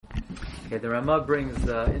Okay, the Ramah brings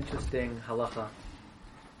interesting halacha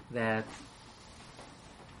that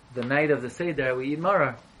the night of the Seder we eat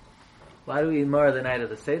maror. Why do we eat maror the night of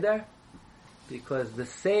the Seder? Because the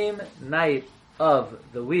same night of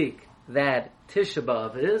the week that Tisha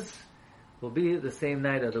B'Av is, will be the same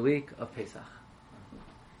night of the week of Pesach.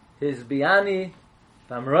 His biani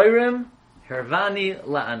v'amroirim hervani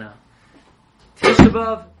la'ana. Tisha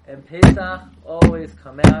B'Av and Pesach always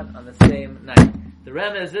come out on the same night. The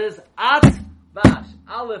remez is At Bash.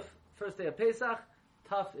 Aleph, first day of Pesach.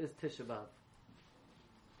 Taf is Tisha B'Av.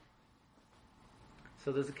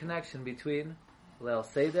 So there's a connection between Leil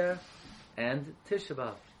Seder and Tisha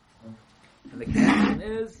B'Av. And the connection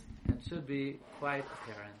is, and should be, quite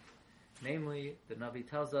apparent. Namely, the Navi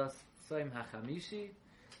tells us, Soim HaChamishi,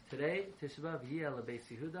 today, Tisha B'Av Yeh LeBeis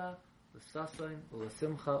Yehuda, L'Sasoim,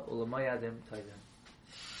 U'L'Simcha, U'L'Moyadim Toivim.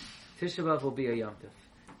 Tisha B'Av will be a Yom Tov.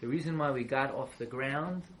 The reason why we got off the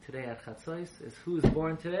ground today at Chatzos is who is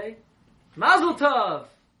born today? Mazel Tov!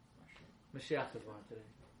 Mashiach is born today.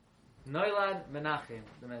 Noilad Menachem,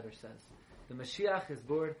 the Medrash says. The Mashiach is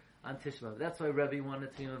born on Tisha B'Av. That's why Rebbe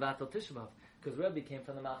wanted to be Mevatel Tisha B'Av, because Rebbe came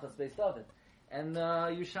from the Malchus Beis David. And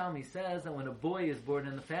Yerushalmi says that when a boy is born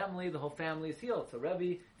in the family, the whole family is healed. So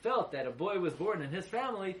Rebbe felt that a boy was born in his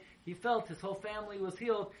family, he felt his whole family was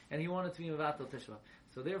healed, and he wanted to be Mevatel Tisha B'Av.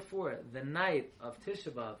 So therefore, the night of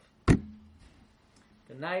Tisha B'Av,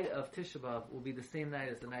 will be the same night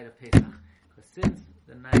as the night of Pesach. Because since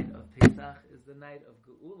the night of Pesach is the night of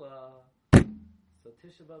Geula, so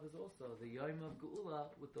Tisha B'Av is also the Yom of Geula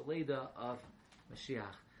with the Leda of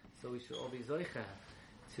Mashiach. So we should all be zoicha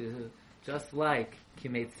to, just like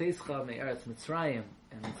Kimei Tzeischa Me'eretz Mitzrayim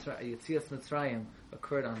and Yetzias Mitzrayim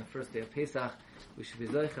occurred on the first day of Pesach, we should be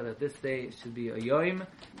zoicha that this day should be a Yom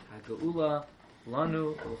HaGeula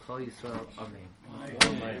Lanu L'Chol Yisrael. Amen.